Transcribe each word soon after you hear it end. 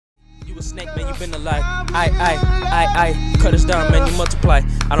a snake, man, you been alive. I cut us down, man, you multiply.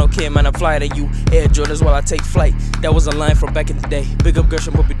 I don't care, man, I fly to you. Air Jordans while I take flight. That was a line from back in the day. Big up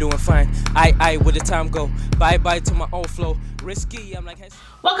Gershon, we'll be doing fine. I where the time go. Bye to my own flow. Risky, I'm like, hey.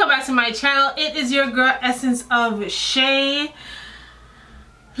 Welcome back to my channel. It is your girl Essenceofshay.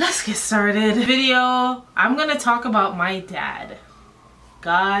 Let's get started. Video, I'm gonna talk about my dad.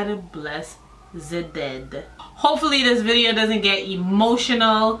 God bless the dead. Hopefully this video doesn't get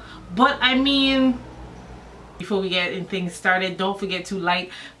emotional, but I mean, before we get things started, don't forget to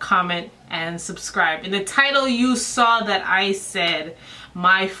like, comment, and subscribe. In the title you saw that I said,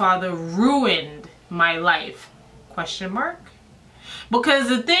 my father ruined my life, question mark? Because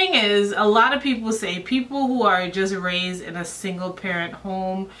the thing is, a lot of people say people who are just raised in a single parent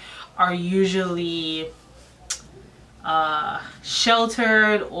home are usually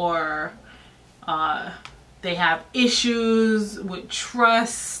sheltered, or they have issues with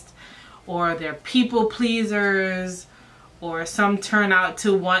trust, or they're people pleasers, or some turn out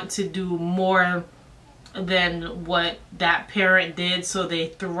to want to do more than what that parent did, so they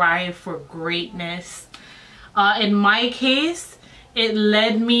thrive for greatness. In my case, it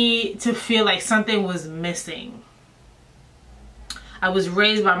led me to feel like something was missing. I was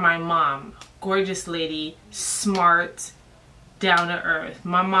raised by my mom, gorgeous lady, smart, down to earth.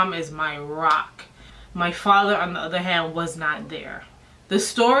 My mom is my rock. My father, on the other hand, was not there. The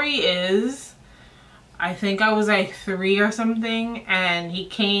story is, I think I was like 3 or something, and he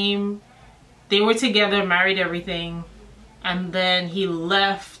came, they were together, married, everything, and then he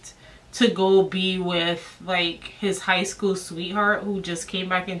left to go be with like his high school sweetheart who just came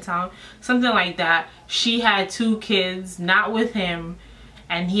back in town, something like that. She had 2 kids, not with him,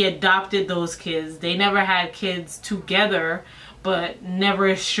 and he adopted those kids. They never had kids together, but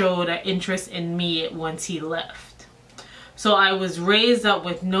never showed an interest in me once he left. So I was raised up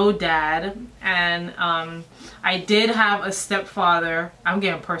with no dad, and I did have a stepfather. I'm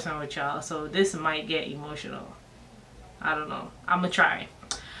getting personal with y'all, so this might get emotional. I don't know. I'm gonna try.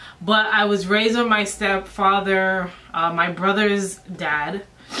 But I was raised with my stepfather, my brother's dad.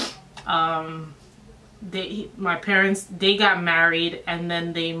 My parents, they got married, and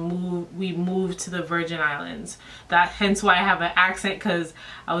then we moved to the Virgin Islands. Hence why I have an accent, because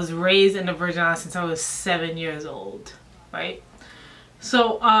I was raised in the Virgin Islands since I was 7 years old, right?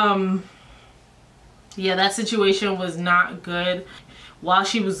 So yeah, that situation was not good. While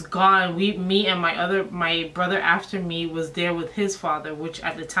she was gone, me and my brother after me was there with his father, which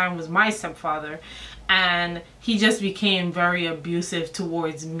at the time was my stepfather, and he just became very abusive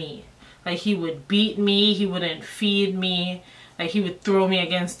towards me. Like, he would beat me, he wouldn't feed me, like he would throw me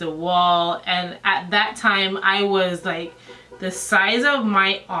against the wall. And at that time, I was like, the size of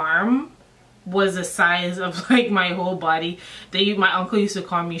my arm was the size of like my whole body. My uncle used to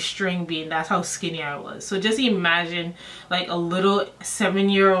call me string bean. That's how skinny I was. So just imagine like a little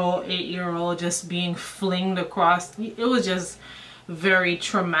 7-year-old, 8-year-old just being flinged across. It was just very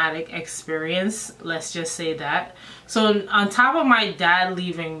traumatic experience, let's just say that. So on top of my dad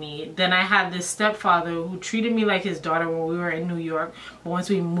leaving me, then I had this stepfather who treated me like his daughter when we were in New York. But once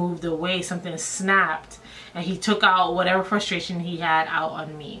we moved away, something snapped, and he took out whatever frustration he had out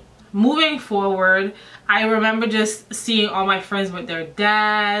on me. Moving forward, I remember just seeing all my friends with their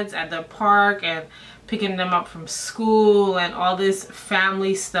dads at the park and picking them up from school and all this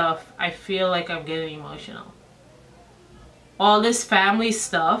family stuff. I feel like I'm getting emotional. All this family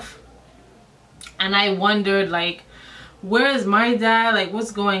stuff, and I wondered, like, where is my dad? Like,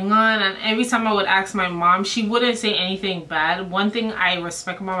 what's going on? And every time I would ask my mom, she wouldn't say anything bad. One thing I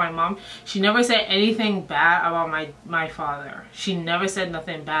respect about my mom, she never said anything bad about my father. She never said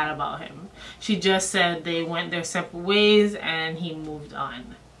nothing bad about him. She just said they went their separate ways and he moved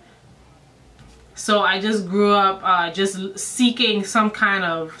on. So I just grew up just seeking some kind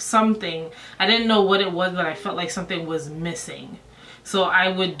of something. I didn't know what it was, but I felt like something was missing. So I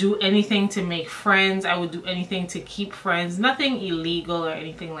would do anything to make friends. I would do anything to keep friends. Nothing illegal or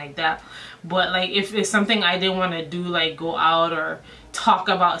anything like that. But like, if it's something I didn't want to do, like go out or talk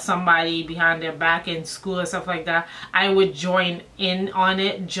about somebody behind their back in school or stuff like that, I would join in on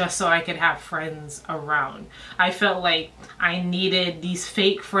it just so I could have friends around. I felt like I needed these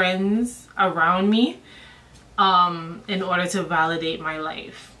fake friends around me in order to validate my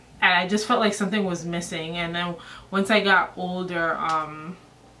life. And I just felt like something was missing. And then once I got older, my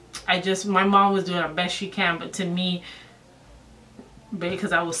mom was doing the best she can, but to me,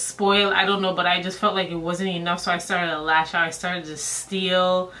 because I was spoiled, I don't know, but I just felt like it wasn't enough. So I started to lash out. I started to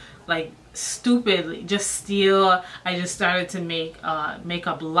steal, like stupidly, just steal. I just started to make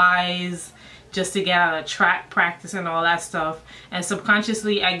up lies just to get out of track practice and all that stuff. And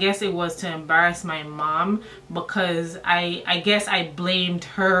subconsciously, I guess it was to embarrass my mom, because I guess I blamed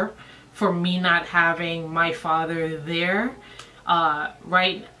her for me not having my father there.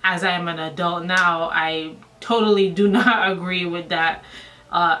 Right as I am an adult now, I totally do not agree with that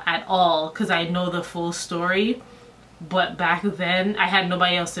at all, because I know the full story. But back then, I had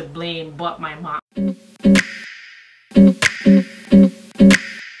nobody else to blame but my mom.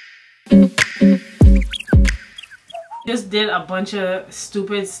 Just did a bunch of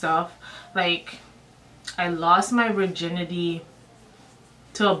stupid stuff. Like, I lost my virginity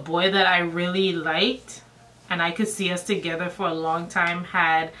to a boy that I really liked, and I could see us together for a long time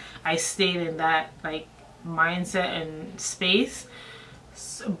had I stayed in that like mindset and space.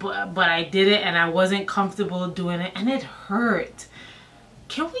 So, but I did it, and I wasn't comfortable doing it, and it hurt.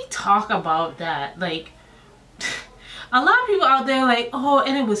 Can we talk about that? Like, a lot of people out there like, oh,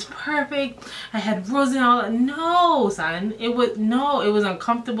 and it was perfect, I had roses and all that. No, son, it was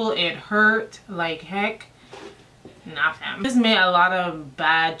uncomfortable, it hurt like heck. Nah, fam. Just made a lot of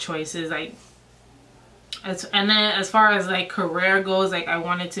bad choices. Like, and then as far as like career goes, like I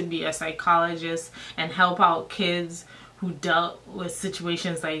wanted to be a psychologist and help out kids who dealt with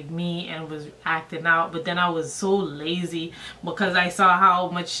situations like me and was acting out. But then I was so lazy because I saw how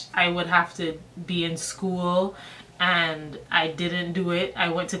much I would have to be in school, and I didn't do it. I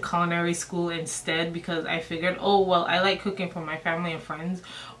went to culinary school instead because I figured, oh well, I like cooking for my family and friends,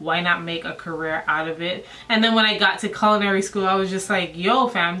 why not make a career out of it? And then when I got to culinary school, I was just like, yo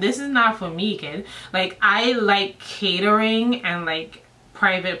fam, this is not for me, kid. Like, I like catering and like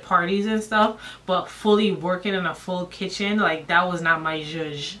private parties and stuff, but fully working in a full kitchen, like that was not my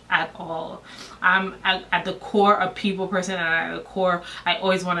zhuzh at all. I'm at the core a people person, and at the core I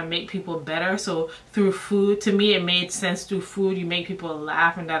always want to make people better. So through food, to me it made sense. Through food you make people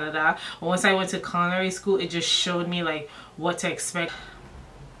laugh and da da da. But once I went to culinary school, it just showed me like what to expect.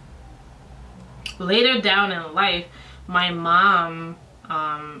 Later down in life, my mom,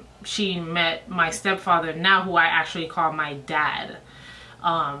 she met my stepfather now, who I actually call my dad.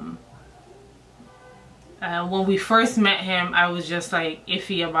 When we first met him, I was just like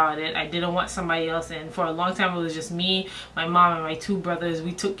iffy about it. I didn't want somebody else in. For a long time, it was just me, my mom, and my two brothers.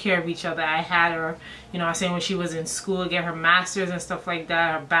 We took care of each other. I had her, you know, I saying when she was in school, get her master's and stuff like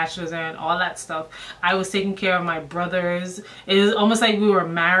that, her bachelor's and all that stuff. I was taking care of my brothers. It was almost like we were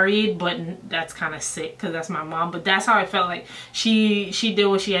married, but that's kind of sick because that's my mom. But that's how I felt. Like she did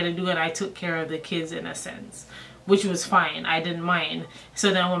what she had to do, and I took care of the kids in a sense, which was fine. I didn't mind.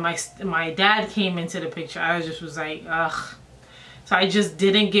 So then when my dad came into the picture, I was like, ugh. So I just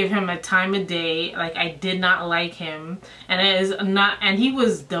didn't give him a time of day. Like, I did not like him, and he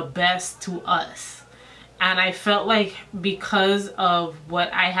was the best to us. And I felt like because of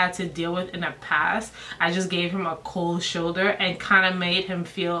what I had to deal with in the past, I just gave him a cold shoulder and kind of made him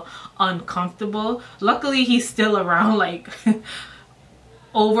feel uncomfortable. Luckily, he's still around, like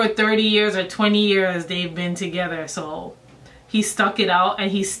over 30 years or 20 years they've been together, so he stuck it out, and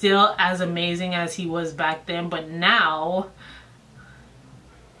he's still as amazing as he was back then. But now,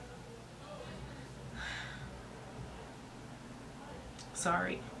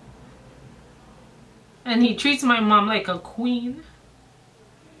 sorry. And he treats my mom like a queen.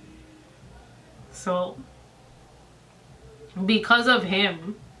 So because of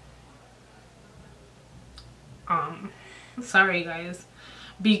him, sorry guys,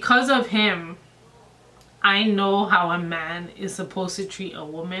 because of him, I know how a man is supposed to treat a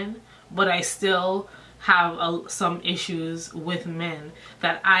woman, but I still have some issues with men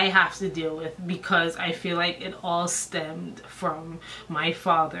that I have to deal with because I feel like it all stemmed from my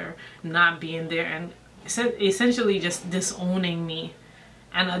father not being there and essentially just disowning me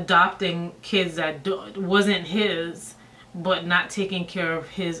and adopting kids that wasn't his, but not taking care of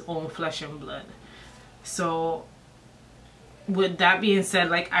his own flesh and blood. So with that being said,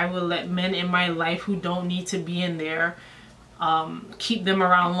 like, I will let men in my life who don't need to be in there, keep them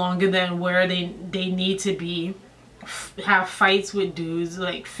around longer than where they need to be, have fights with dudes,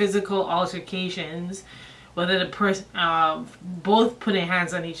 like physical altercations, whether the person, both putting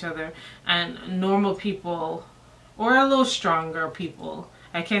hands on each other, and normal people, or a little stronger people,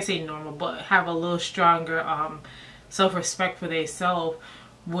 I can't say normal, but have a little stronger self-respect for themselves,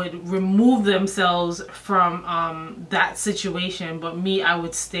 would remove themselves from that situation. But me, I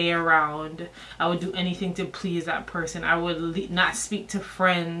would stay around. I would do anything to please that person. I would not speak to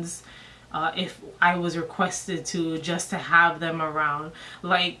friends if I was requested to, just to have them around.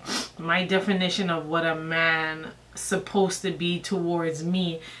 Like, my definition of what a man supposed to be towards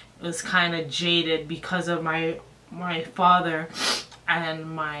me was kind of jaded because of my father and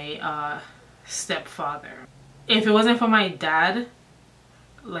my stepfather. If it wasn't for my dad,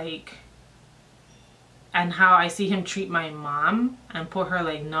 like, and how I see him treat my mom and put her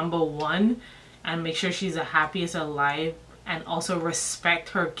like #1 and make sure she's the happiest alive, and also respect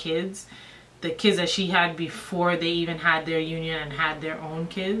her kids, the kids that she had before they even had their union and had their own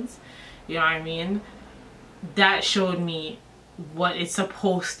kids, you know what I mean? That showed me what it's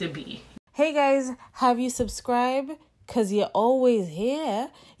supposed to be. Hey guys, have you subscribed? Because you're always here.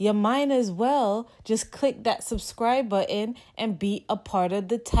 You might as well just click that subscribe button and be a part of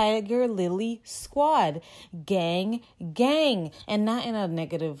the Tiger Lily squad. Gang, gang. And not in a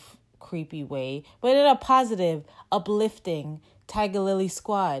negative, creepy way, but in a positive, uplifting Tiger Lily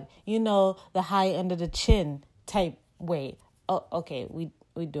squad. You know, the high under the chin type way. Oh, okay, we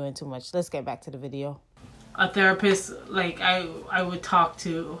doing too much. Let's get back to the video. A therapist like I would talk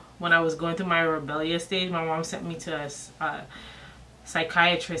to when I was going through my rebellious stage. My mom sent me to a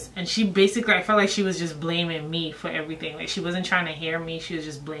psychiatrist, and she basically, I felt like she was just blaming me for everything. Like, she wasn't trying to hear me, she was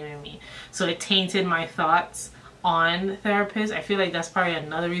just blaming me. So it tainted my thoughts on therapists. I feel like that's probably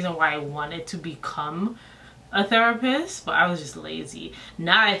another reason why I wanted to become a therapist, but I was just lazy.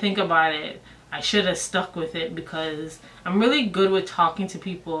 Now I think about it, I should have stuck with it, because I'm really good with talking to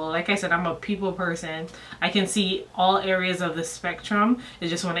people. Like I said, I'm a people person. I can see all areas of the spectrum. It's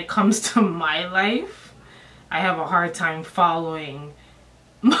just when it comes to my life, I have a hard time following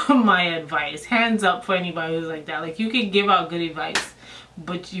my advice. Hands up for anybody who's like that. Like, you can give out good advice,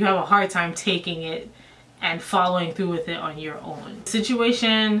 but you have a hard time taking it and following through with it on your own.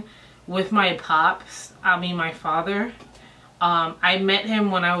 Situation with my pops, I mean my father. I met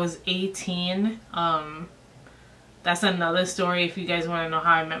him when I was 18. That's another story. If you guys want to know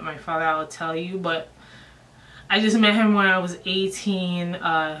how I met my father, I will tell you. But I just met him when I was 18.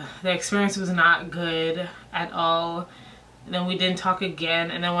 The experience was not good at all. Then we didn't talk again.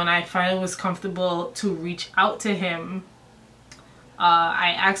 And then when I finally was comfortable to reach out to him,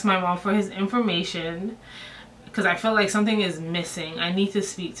 I asked my mom for his information, because I felt like something is missing. I need to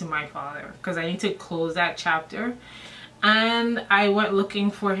speak to my father, because I need to close that chapter. And I went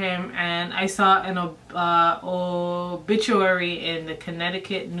looking for him, and I saw an obituary in the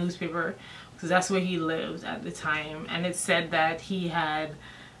Connecticut newspaper, because that's where he lived at the time. And it said that he had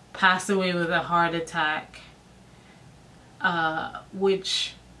passed away with a heart attack,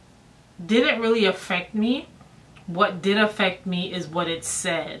 which didn't really affect me. What did affect me is what it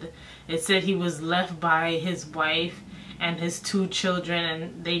said. It said he was left by his wife and his 2 children,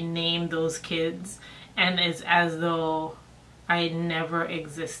 and they named those kids. And it's as though I never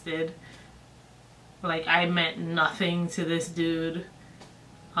existed. Like, I meant nothing to this dude.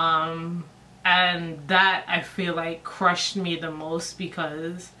 And that, I feel like, crushed me the most,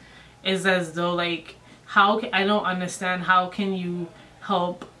 because it's as though, like, I don't understand, how can you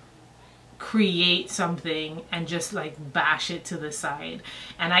help create something and just like bash it to the side?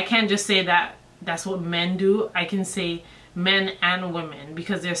 And I can't just say that that's what men do. I can say men and women,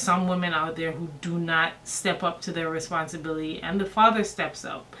 because there's some women out there who do not step up to their responsibility, and the father steps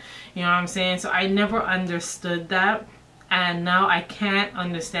up. You know what I'm saying? So I never understood that, and now I can't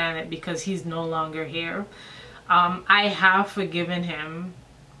understand it because he's no longer here. I have forgiven him,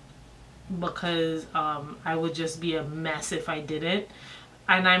 because I would just be a mess if I didn't.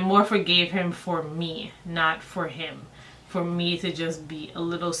 And I more forgave him for me, not for him. For me to just be a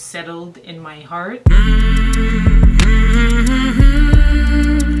little settled in my heart.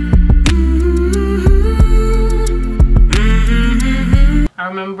 I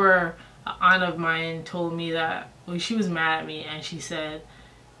remember an aunt of mine told me that, well, she was mad at me, and she said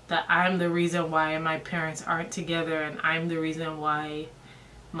that I'm the reason why my parents aren't together, and I'm the reason why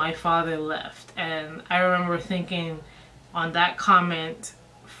my father left. And I remember thinking on that comment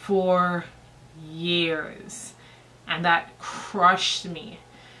for years, and that crushed me.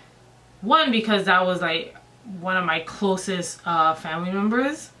 One, because that was like one of my closest family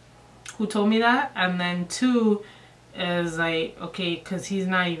members who told me that, and then 2 is like, okay, because he's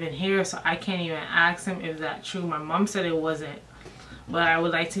not even here, so I can't even ask him if that's true. My mom said it wasn't, but I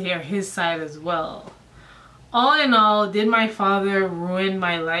would like to hear his side as well. All in all, did my father ruin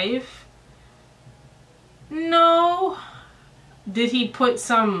my life? No. Did he put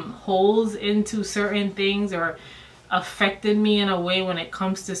some holes into certain things, or affected me in a way when it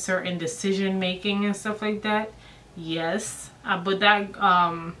comes to certain decision making and stuff like that? Yes. But that,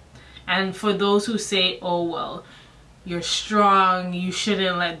 and for those who say, oh well, you're strong, you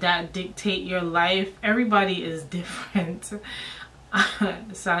shouldn't let that dictate your life, everybody is different.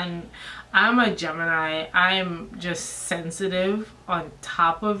 Son, I'm a Gemini. I'm just sensitive on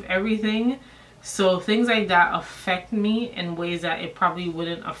top of everything, So things like that affect me in ways that it probably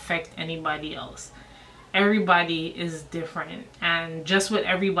wouldn't affect anybody else. Everybody is different, and just with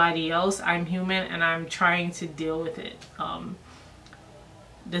everybody else, I'm human and I'm trying to deal with it.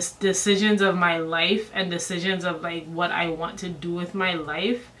 This decisions of my life and decisions of like what I want to do with my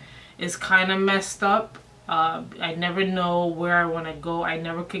life is kind of messed up. I never know where I want to go. I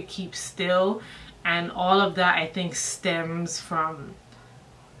never could keep still, and all of that I think stems from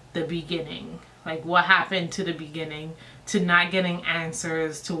the beginning. Like what happened to the beginning, to not getting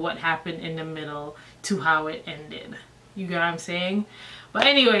answers, to what happened in the middle, to how it ended. You get what I'm saying? But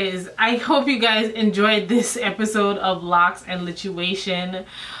anyways, I hope you guys enjoyed this episode of Locs and Lituation.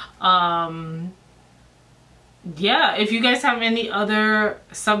 Yeah, if you guys have any other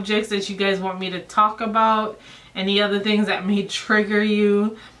subjects that you guys want me to talk about, any other things that may trigger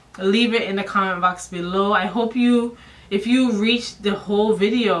you, leave it in the comment box below. I hope you, if you reached the whole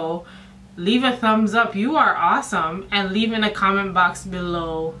video, leave a thumbs up. You are awesome. And leave in the comment box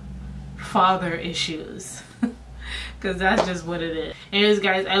below father issues. Because that's just what it is. Anyways,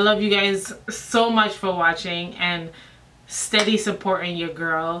 guys, I love you guys so much for watching and steady supporting your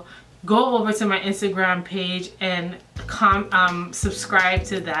girl. Go over to my Instagram page and subscribe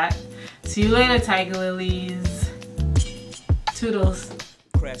to that. See you later, Tiger Lilies. Toodles.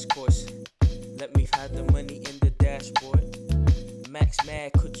 Crash course. Let me hide the money in the dashboard. Max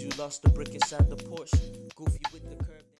mad, could you lost the brick inside the Porsche? Goofy with the curve.